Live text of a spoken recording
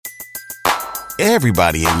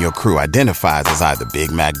Everybody in your crew identifies as either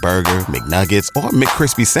Big Mac Burger, McNuggets, or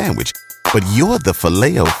McCrispy Sandwich. But you're the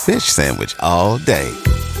Filet-O-Fish Sandwich all day.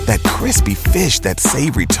 That crispy fish, that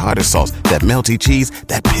savory tartar sauce, that melty cheese,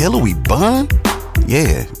 that pillowy bun.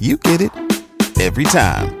 Yeah, you get it. Every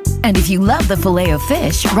time. And if you love the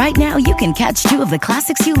Filet-O-Fish, right now you can catch two of the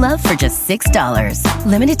classics you love for just $6.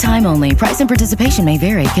 Limited time only. Price and participation may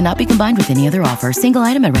vary. Cannot be combined with any other offer. Single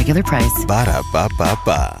item at regular price.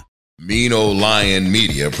 Ba-da-ba-ba-ba. Mean Old Lion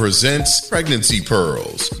Media presents Pregnancy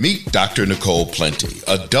Pearls. Meet Dr. Nicole Plenty,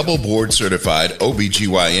 a double board certified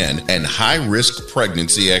OBGYN and high-risk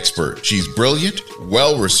pregnancy expert. She's brilliant,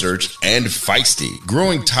 well-researched, and feisty.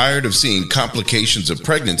 Growing tired of seeing complications of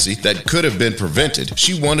pregnancy that could have been prevented,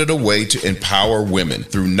 she wanted a way to empower women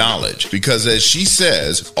through knowledge because, as she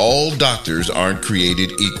says, all doctors aren't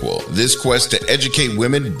created equal. This quest to educate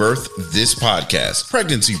women birthed this podcast,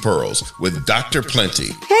 Pregnancy Pearls with Dr.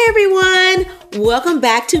 Plenty. Hey, everyone. Welcome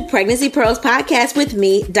back to Pregnancy Pearls Podcast with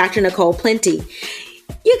me, Dr. Nicole Plenty.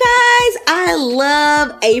 You guys, I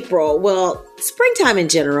love April. Well, springtime in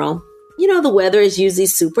general. You know, the weather is usually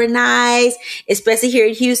super nice, especially here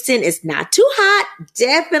in Houston. It's not too hot,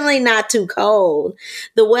 definitely not too cold.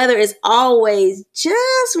 The weather is always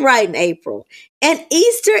just right in April. And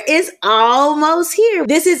Easter is almost here.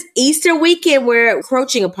 This is Easter weekend we're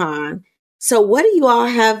approaching upon. So what do you all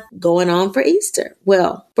have going on for Easter?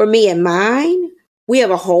 Well, for me and mine, we have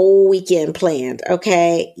a whole weekend planned,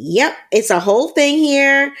 okay? Yep, it's a whole thing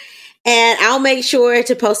here. And I'll make sure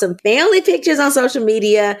to post some family pictures on social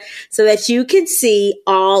media so that you can see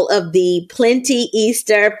all of the Plenty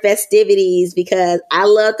Easter festivities because I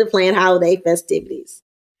love to plan holiday festivities.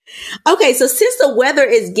 Okay, so since the weather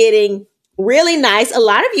is getting really nice, a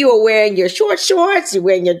lot of you are wearing your short shorts, you're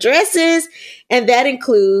wearing your dresses, and that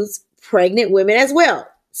includes pregnant women as well.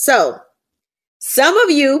 So some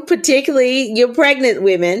of you, particularly your pregnant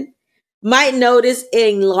women, might notice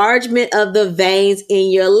enlargement of the veins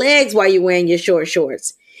in your legs while you're wearing your short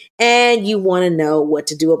shorts, and you want to know what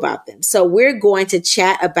to do about them. So we're going to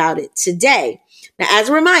chat about it today. Now, as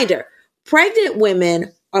a reminder, pregnant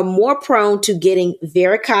women are more prone to getting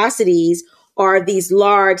varicosities or these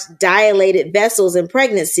large dilated vessels in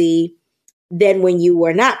pregnancy than when you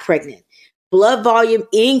were not pregnant. Blood volume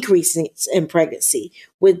increases in pregnancy,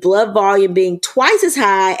 with blood volume being twice as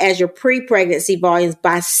high as your pre-pregnancy volumes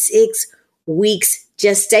by 6 weeks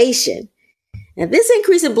gestation. Now, this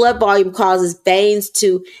increase in blood volume causes veins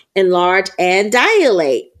to enlarge and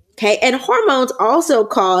dilate. Okay. And hormones also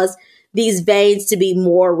cause these veins to be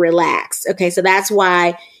more relaxed. Okay. So that's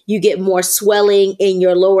why you get more swelling in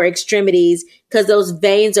your lower extremities because those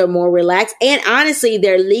veins are more relaxed. And honestly,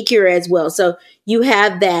 they're leakier as well. So you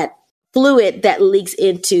have that fluid that leaks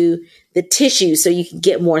into the tissue so you can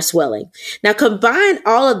get more swelling. Now, combine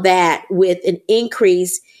all of that with an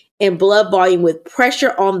increase in blood volume with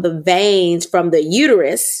pressure on the veins from the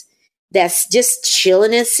uterus that's just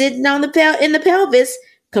chilling and sitting on in the pelvis,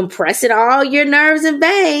 compressing all your nerves and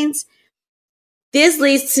veins. This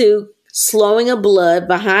leads to slowing of blood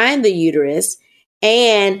behind the uterus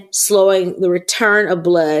and slowing the return of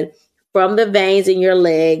blood from the veins in your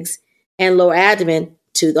legs and lower abdomen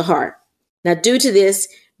to the heart. Now, due to this,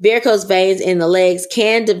 varicose veins in the legs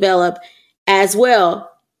can develop as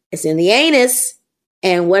well as in the anus.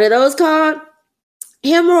 And what are those called?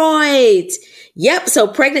 Hemorrhoids. Yep. So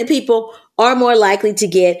pregnant people are more likely to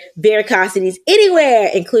get varicosities anywhere,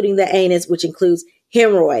 including the anus, which includes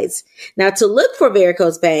hemorrhoids. Now, to look for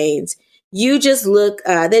varicose veins, they just look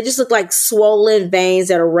like swollen veins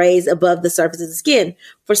that are raised above the surface of the skin.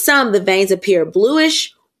 For some, the veins appear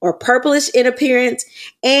bluish or purplish in appearance,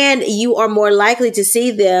 and you are more likely to see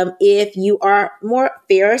them if you are more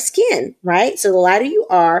fair skin, right? So the lighter you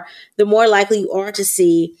are, the more likely you are to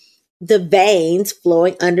see the veins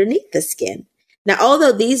flowing underneath the skin. Now,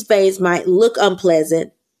 although these veins might look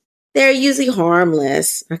unpleasant, they're usually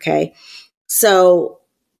harmless, okay? So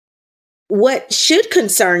what should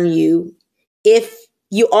concern you if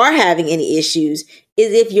you are having any issues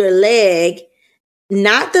is if your leg,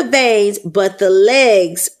 not the veins, but the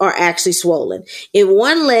legs are actually swollen. If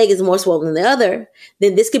one leg is more swollen than the other,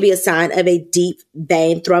 then this could be a sign of a deep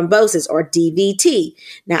vein thrombosis or DVT.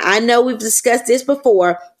 Now, I know we've discussed this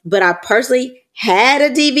before, but I personally had a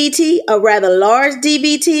DVT, a rather large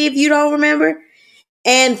DVT, if you don't remember,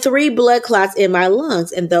 and 3 blood clots in my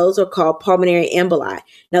lungs, and those are called pulmonary emboli.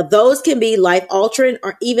 Now, those can be life-altering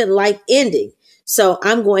or even life-ending. So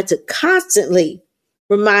I'm going to constantly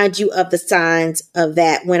remind you of the signs of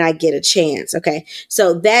that when I get a chance. Okay.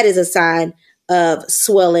 So that is a sign of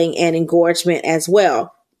swelling and engorgement as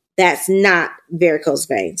well. That's not varicose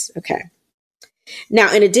veins. Okay.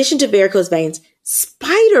 Now, in addition to varicose veins,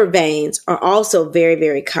 Spider veins are also very,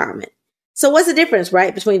 very common. So what's the difference,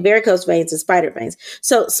 right, between varicose veins and spider veins?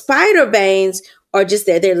 So spider veins are just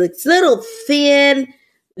there. They're like little thin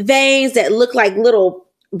veins that look like little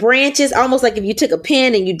branches, almost like if you took a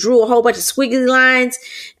pen and you drew a whole bunch of squiggly lines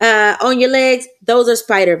on your legs. Those are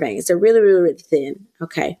spider veins. They're really, really, really thin.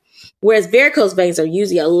 Okay. Whereas varicose veins are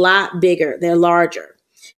usually a lot bigger. They're larger.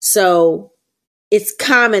 So it's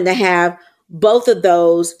common to have both of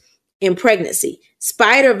those in pregnancy.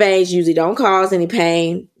 Spider veins usually don't cause any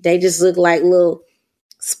pain. They just look like little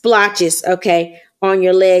splotches, okay, on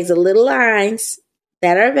your legs, the little lines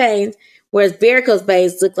that are veins. Whereas varicose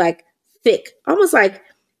veins look like thick, almost like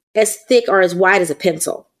as thick or as wide as a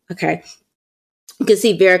pencil, okay? You can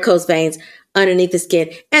see varicose veins underneath the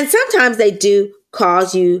skin. And sometimes they do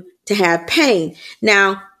cause you to have pain.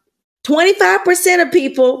 Now, 25% of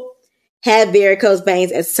people have varicose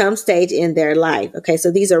veins at some stage in their life. Okay,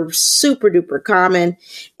 so these are super duper common,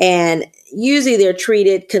 and usually they're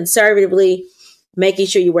treated conservatively, making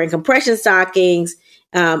sure you're wearing compression stockings.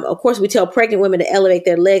 Of course, we tell pregnant women to elevate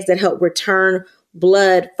their legs that help return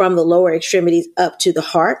blood from the lower extremities up to the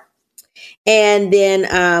heart. And then,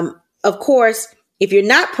 of course, if you're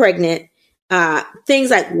not pregnant,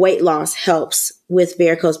 things like weight loss helps with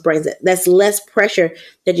varicose veins. That's less pressure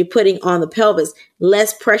that you're putting on the pelvis,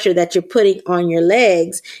 less pressure that you're putting on your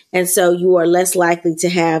legs. And so you are less likely to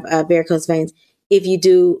have varicose veins if you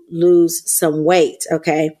do lose some weight.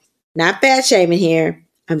 Okay. Not fat shaming here.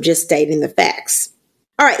 I'm just stating the facts.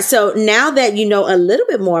 All right. So now that you know a little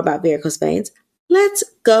bit more about varicose veins, let's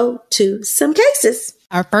go to some cases.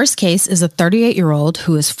 Our first case is a 38-year-old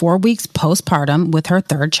who is 4 weeks postpartum with her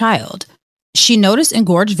third child. She noticed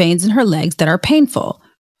engorged veins in her legs that are painful.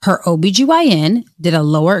 Her OBGYN did a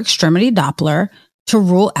lower extremity Doppler to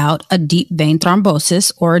rule out a deep vein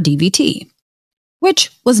thrombosis or a DVT,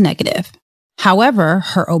 which was negative. However,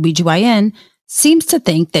 her OBGYN seems to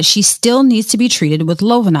think that she still needs to be treated with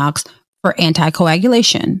Lovenox for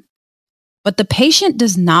anticoagulation. But the patient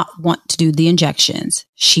does not want to do the injections.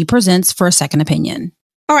 She presents for a second opinion.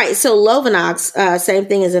 All right, so Lovenox, same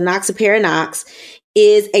thing as enoxaparin,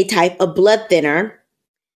 is a type of blood thinner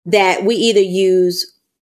that we either use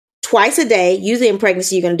twice a day. Usually in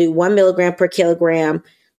pregnancy, you're going to do 1 milligram per kilogram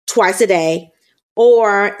twice a day,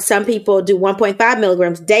 or some people do 1.5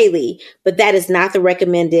 milligrams daily, but that is not the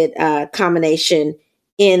recommended combination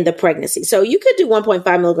in the pregnancy. So you could do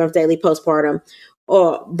 1.5 milligrams daily postpartum,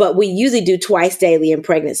 but we usually do twice daily in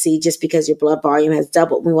pregnancy just because your blood volume has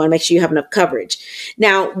doubled. We want to make sure you have enough coverage.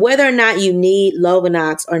 Now, whether or not you need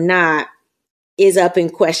Lovenox or not is up in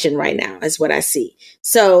question right now, is what I see.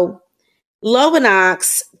 So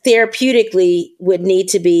Lovenox therapeutically would need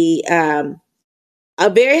to be a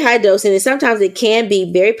very high dose, and sometimes it can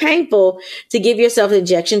be very painful to give yourself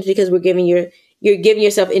injections because you're giving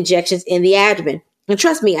yourself injections in the abdomen. And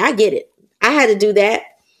trust me, I get it. I had to do that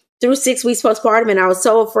through 6 weeks postpartum, and I was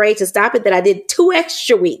so afraid to stop it that I did 2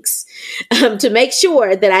 extra weeks to make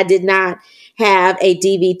sure that I did not have a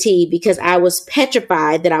DVT because I was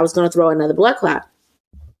petrified that I was going to throw another blood clot.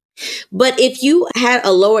 But if you had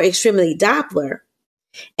a lower extremity Doppler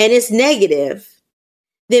and it's negative,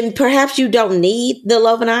 then perhaps you don't need the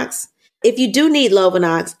Lovenox. If you do need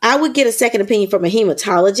Lovenox, I would get a second opinion from a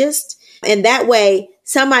hematologist. And that way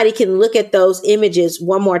somebody can look at those images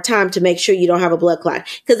one more time to make sure you don't have a blood clot.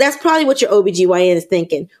 Because that's probably what your OBGYN is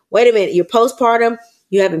thinking. Wait a minute, you're postpartum,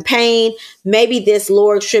 you're having pain. Maybe this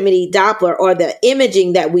lower extremity Doppler or the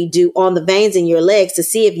imaging that we do on the veins in your legs to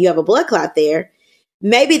see if you have a blood clot there,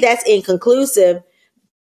 maybe that's inconclusive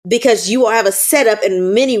because you will have a setup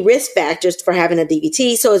and many risk factors for having a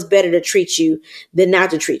DVT. So it's better to treat you than not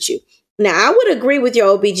to treat you. Now, I would agree with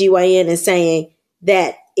your OBGYN in saying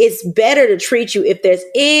that it's better to treat you if there's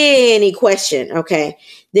any question, okay,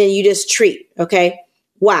 then you just treat, okay?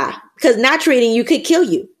 Why? Because not treating you could kill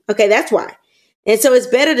you, okay? That's why. And so it's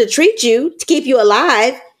better to treat you to keep you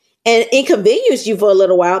alive and inconvenience you for a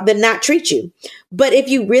little while than not treat you. But if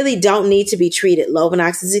you really don't need to be treated,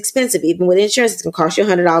 Lovenox is expensive. Even with insurance, it's going to cost you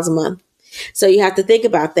 $100 a month. So you have to think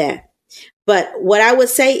about that. But what I would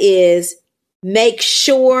say is make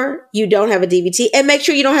sure you don't have a DVT and make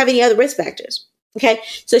sure you don't have any other risk factors. Okay.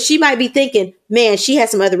 So she might be thinking, man, she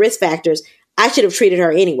has some other risk factors. I should have treated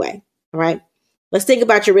her anyway. All right. Let's think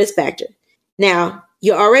about your risk factor. Now,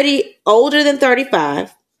 you're already older than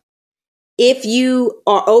 35. If you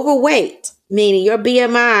are overweight, meaning your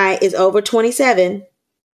BMI is over 27,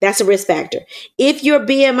 that's a risk factor. If your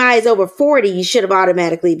BMI is over 40, you should have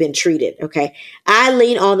automatically been treated. Okay. I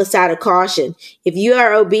lean on the side of caution. If you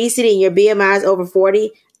are obesity and your BMI is over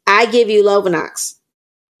 40, I give you Lovenox.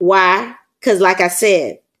 Why? Because like I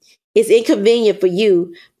said, It's inconvenient for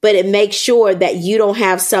you, but it makes sure that you don't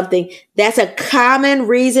have something. That's a common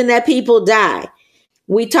reason that people die.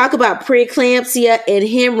 We talk about preeclampsia and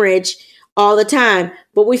hemorrhage all the time,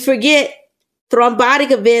 but we forget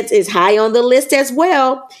thrombotic events is high on the list as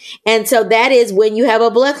well. And so that is when you have a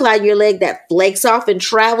blood clot in your leg that flakes off and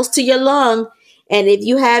travels to your lung. And if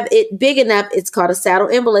you have it big enough, it's called a saddle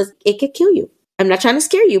embolus. It could kill you. I'm not trying to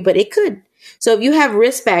scare you, but it could. So if you have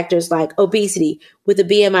risk factors like obesity with a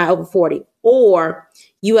BMI over 40, or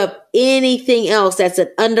you have anything else that's an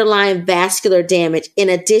underlying vascular damage in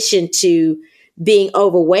addition to being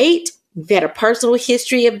overweight, you've had a personal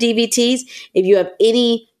history of DVTs, if you have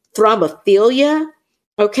any thrombophilia,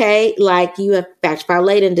 okay, like you have factor V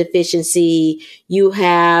Leiden deficiency, you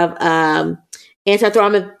have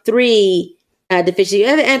antithrombin 3 deficiency, you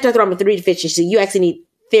have antithrombin 3 deficiency, you actually need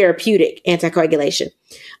therapeutic anticoagulation.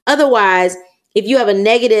 Otherwise, if you have a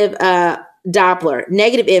negative Doppler,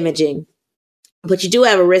 negative imaging, but you do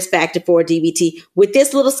have a risk factor for DVT, with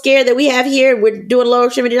this little scare that we have here, we're doing lower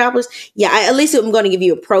extremity Dopplers. Yeah, at least I'm going to give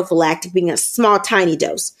you a prophylactic, being a small, tiny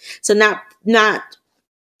dose. So not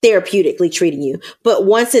therapeutically treating you, but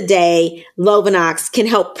once a day, Lovenox can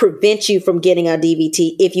help prevent you from getting a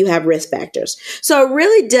DVT if you have risk factors. So it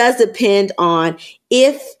really does depend on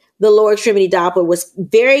if the lower extremity Doppler was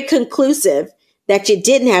very conclusive that you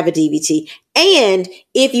didn't have a DVT, and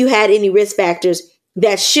if you had any risk factors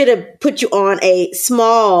that should have put you on a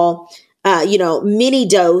small, mini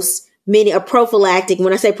dose, a prophylactic.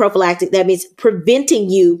 When I say prophylactic, that means preventing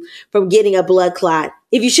you from getting a blood clot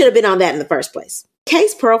if you should have been on that in the first place.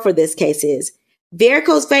 Case pearl for this case is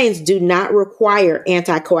varicose veins do not require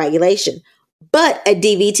anticoagulation, but a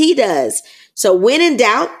DVT does. So when in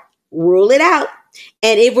doubt, rule it out.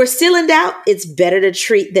 And if we're still in doubt, it's better to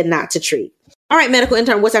treat than not to treat. All right, medical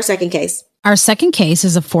intern, what's our second case? Our second case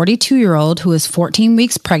is a 42-year-old who is 14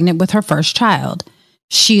 weeks pregnant with her first child.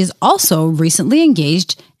 She is also recently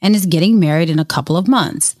engaged and is getting married in a couple of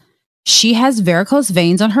months. She has varicose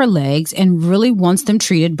veins on her legs and really wants them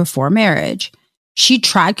treated before marriage. She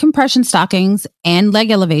tried compression stockings and leg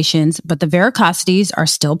elevations, but the varicosities are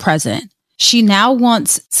still present. She now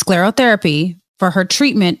wants sclerotherapy for her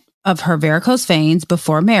treatment of her varicose veins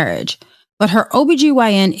before marriage, but her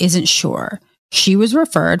OBGYN isn't sure. She was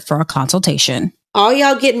referred for a consultation. All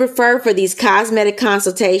y'all getting referred for these cosmetic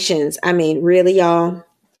consultations. I mean, really, y'all?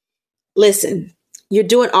 Listen, you're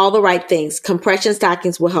doing all the right things. Compression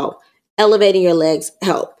stockings will help. Elevating your legs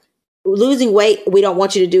help. Losing weight, we don't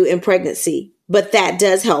want you to do in pregnancy, but that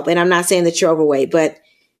does help. And I'm not saying that you're overweight, but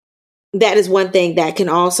that is one thing that can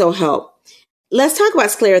also help. Let's talk about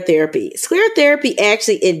sclerotherapy. Sclerotherapy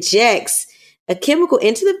actually injects a chemical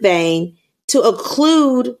into the vein to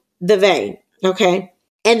occlude the vein. Okay.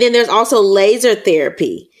 And then there's also laser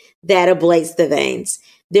therapy that ablates the veins.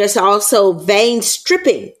 There's also vein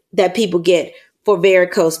stripping that people get for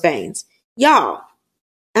varicose veins. Y'all,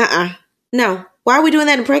 no. Why are we doing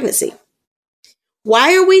that in pregnancy?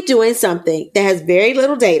 Why are we doing something that has very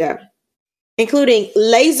little data, including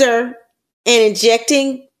laser and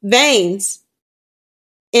injecting veins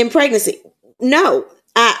in pregnancy? No,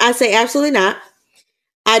 I say absolutely not.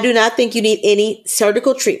 I do not think you need any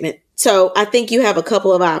surgical treatment. So I think you have a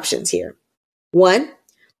couple of options here. One,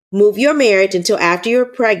 move your marriage until after you're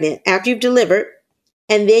pregnant, after you've delivered,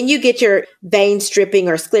 and then you get your vein stripping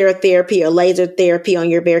or sclerotherapy or laser therapy on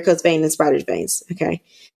your varicose vein and spider veins. Okay.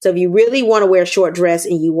 So if you really want to wear a short dress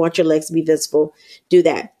and you want your legs to be visible, do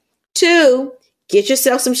that. Two, get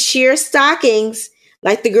yourself some sheer stockings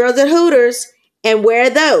like the girls at Hooters and wear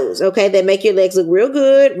those. Okay. That make your legs look real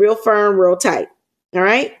good, real firm, real tight. All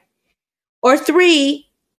right. Or three,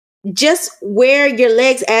 just wear your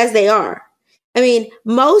legs as they are. I mean,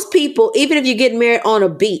 most people, even if you get married on a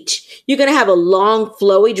beach, you're going to have a long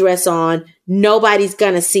flowy dress on. Nobody's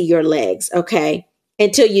going to see your legs, okay,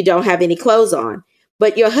 until you don't have any clothes on.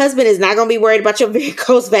 But your husband is not going to be worried about your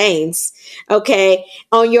varicose veins, okay,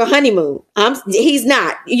 on your honeymoon. He's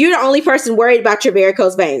not. You're the only person worried about your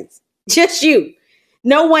varicose veins. Just you.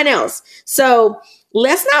 No one else. So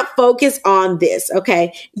let's not focus on this,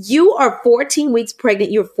 okay? You are 14 weeks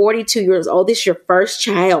pregnant. You're 42 years old. This is your first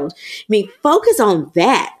child. I mean, focus on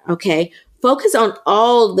that, okay? Focus on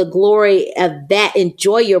all the glory of that.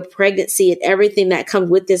 Enjoy your pregnancy and everything that comes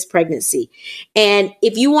with this pregnancy. And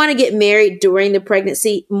if you want to get married during the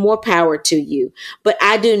pregnancy, more power to you. But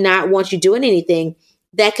I do not want you doing anything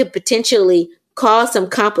that could potentially cause some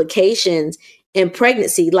complications in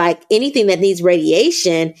pregnancy, like anything that needs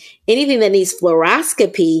radiation, anything that needs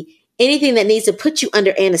fluoroscopy, anything that needs to put you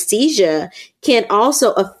under anesthesia can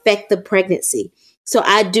also affect the pregnancy. So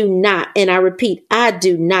I do not, and I repeat, I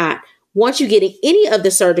do not want you getting any of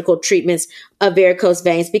the surgical treatments of varicose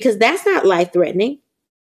veins because that's not life-threatening.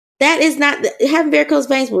 That is not, having varicose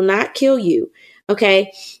veins will not kill you.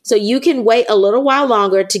 Okay. So you can wait a little while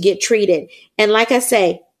longer to get treated. And like I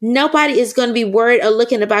say, nobody is going to be worried or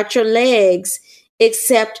looking about your legs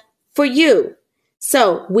except for you.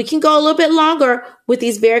 So we can go a little bit longer with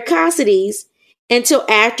these varicosities until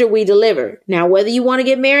after we deliver. Now, whether you want to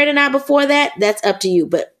get married or not before that, that's up to you.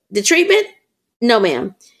 But the treatment, no,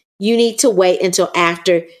 ma'am. You need to wait until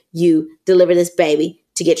after you deliver this baby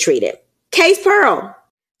to get treated. Case Pearl.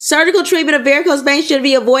 Surgical treatment of varicose veins should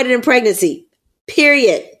be avoided in pregnancy.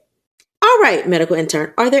 Period. All right, medical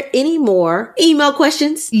intern. Are there any more email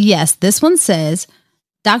questions? Yes, this one says,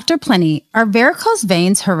 Dr. Plenty, are varicose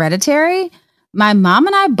veins hereditary? My mom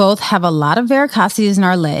and I both have a lot of varicosities in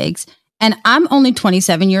our legs, and I'm only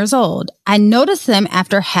 27 years old. I noticed them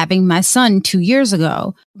after having my son 2 years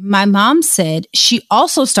ago. My mom said she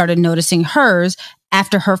also started noticing hers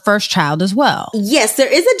after her first child as well. Yes, there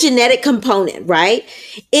is a genetic component, right?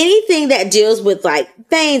 Anything that deals with like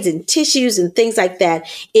veins and tissues and things like that,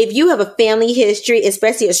 if you have a family history,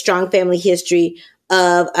 especially a strong family history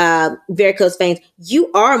of varicose veins, you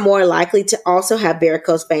are more likely to also have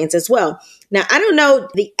varicose veins as well. Now, I don't know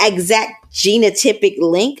the exact genotypic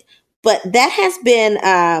link, but that has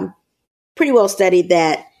been pretty well studied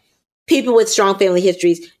that people with strong family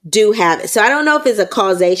histories do have it. So I don't know if it's a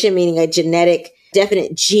causation, meaning a genetic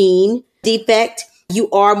definite gene defect. You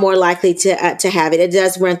are more likely to have it. It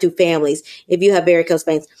does run through families if you have varicose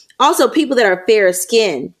veins. Also, people that are fairer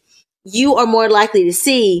skinned, you are more likely to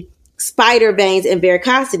see spider veins and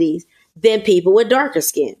varicosities than people with darker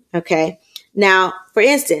skin. Okay. Now, for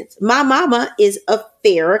instance, my mama is a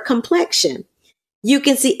fairer complexion. You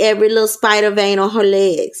can see every little spider vein on her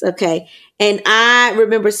legs. Okay. And I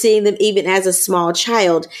remember seeing them even as a small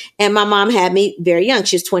child. And my mom had me very young.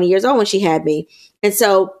 She was 20 years old when she had me. And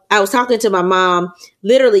so I was talking to my mom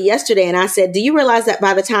literally yesterday, and I said, do you realize that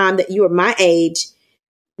by the time that you were my age,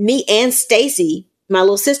 me and Stacy, my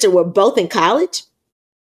little sister, were both in college?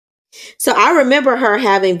 So I remember her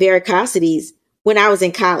having varicosities when I was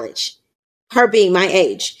in college, her being my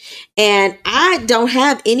age. And I don't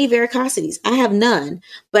have any varicosities. I have none,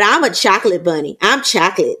 but I'm a chocolate bunny. I'm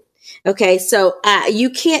chocolate. Okay. So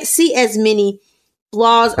you can't see as many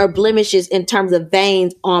flaws or blemishes in terms of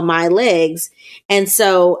veins on my legs. And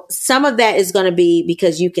so some of that is going to be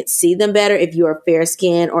because you can see them better if you are fair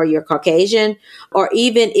skinned or you're Caucasian, or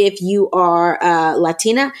even if you are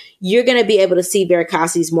Latina, you're going to be able to see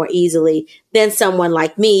varicosities more easily than someone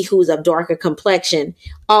like me who's of darker complexion.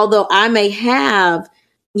 Although I may have,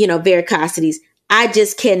 varicosities, I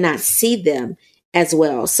just cannot see them as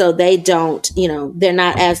well. So they don't, they're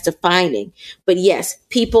not as defining. But yes,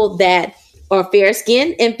 people that are fair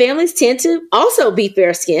skinned, and families tend to also be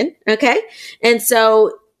fair skinned. Okay. And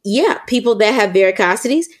so, yeah, people that have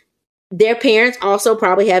varicosities, their parents also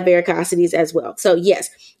probably have varicosities as well. So yes,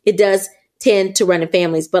 it does tend to run in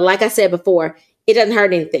families. But like I said before, it doesn't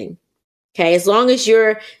hurt anything. Okay. As long as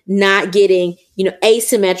you're not getting,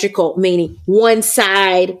 asymmetrical, meaning one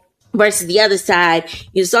side versus the other side,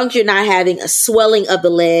 as long as you're not having a swelling of the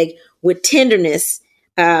leg with tenderness.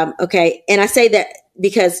 Okay. And I say that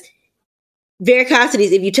because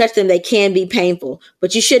varicosities, if you touch them, they can be painful,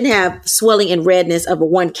 but you shouldn't have swelling and redness of a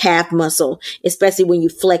one calf muscle, especially when you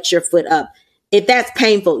flex your foot up. If that's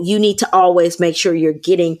painful, you need to always make sure you're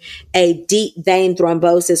getting a deep vein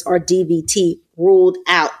thrombosis or DVT ruled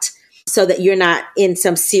out so that you're not in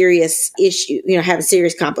some serious issue, having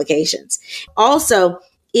serious complications. Also,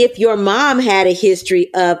 if your mom had a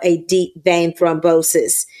history of a deep vein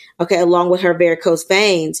thrombosis, okay, along with her varicose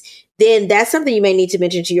veins, then that's something you may need to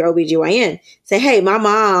mention to your OBGYN. Say, hey, my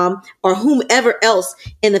mom or whomever else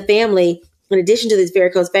in the family, in addition to these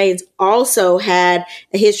varicose veins, also had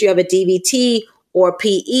a history of a DVT or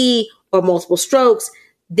PE or multiple strokes.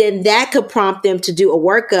 Then that could prompt them to do a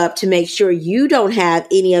workup to make sure you don't have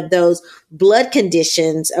any of those blood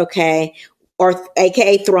conditions, okay, or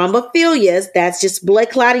aka thrombophilias, that's just blood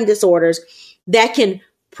clotting disorders that can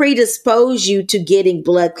predispose you to getting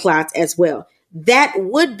blood clots as well. That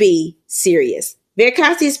would be serious.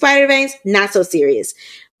 Varicosities, spider veins, not so serious.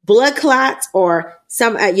 Blood clots or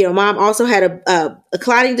some, mom also had a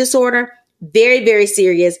clotting disorder, very, very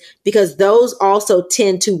serious because those also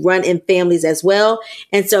tend to run in families as well.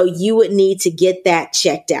 And so you would need to get that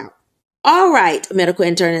checked out. All right, medical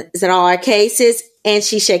intern, is that all our cases? And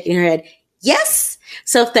she's shaking her head. Yes.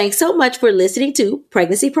 So thanks so much for listening to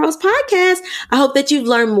Pregnancy Pros Podcast. I hope that you've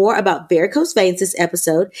learned more about varicose veins this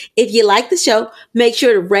episode. If you like the show, make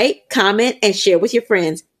sure to rate, comment, and share with your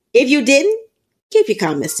friends. If you didn't, keep your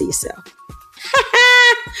comments to yourself.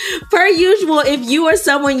 Per usual, if you or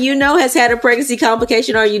someone you know has had a pregnancy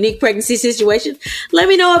complication or a unique pregnancy situation, let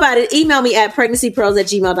me know about it. Email me at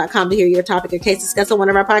pregnancypearls@gmail.com to hear your topic or case discussed on one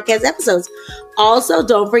of our podcast episodes. Also,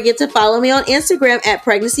 don't forget to follow me on Instagram at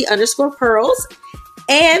pregnancy_pearls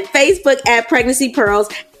and Facebook at Pregnancy Pearls.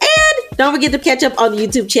 And don't forget to catch up on the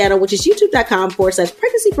YouTube channel, which is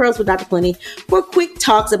youtube.com/Pregnancy Pearls with Dr. Plenty for quick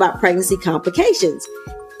talks about pregnancy complications.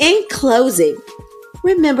 In closing,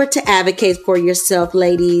 remember to advocate for yourself,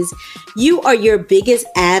 ladies. You are your biggest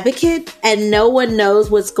advocate, and no one knows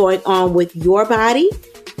what's going on with your body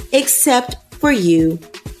except for you.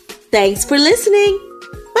 Thanks for listening.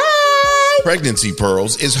 Pregnancy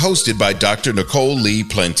Pearls is hosted by Dr. Nicole Lee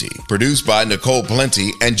Plenty, produced by Nicole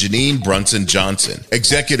Plenty and Janine Brunson Johnson,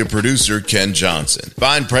 executive producer Ken Johnson.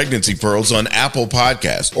 Find Pregnancy Pearls on Apple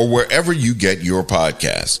Podcasts or wherever you get your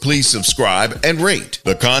podcasts. Please subscribe and rate.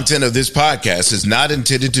 The content of this podcast is not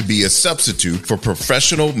intended to be a substitute for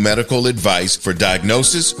professional medical advice for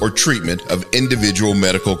diagnosis or treatment of individual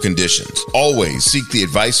medical conditions. Always seek the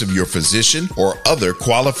advice of your physician or other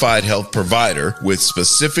qualified health provider with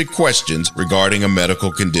specific questions regarding a medical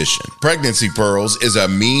condition. Pregnancy Pearls is a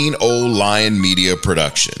Mean Old Lion Media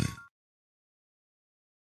production.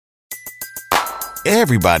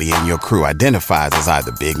 Everybody in your crew identifies as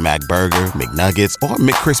either Big Mac Burger, McNuggets, or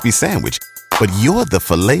McCrispy Sandwich. But you're the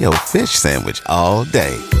Filet-O-Fish Sandwich all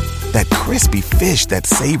day. That crispy fish, that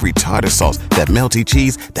savory tartar sauce, that melty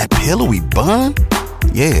cheese, that pillowy bun.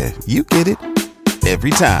 Yeah, you get it.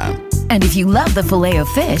 Every time. And if you love the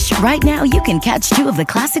Filet-O-Fish, right now you can catch two of the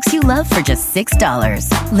classics you love for just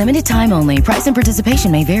 $6. Limited time only. Price and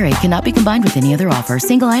participation may vary. Cannot be combined with any other offer.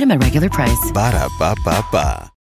 Single item at regular price. Ba-da-ba-ba-ba.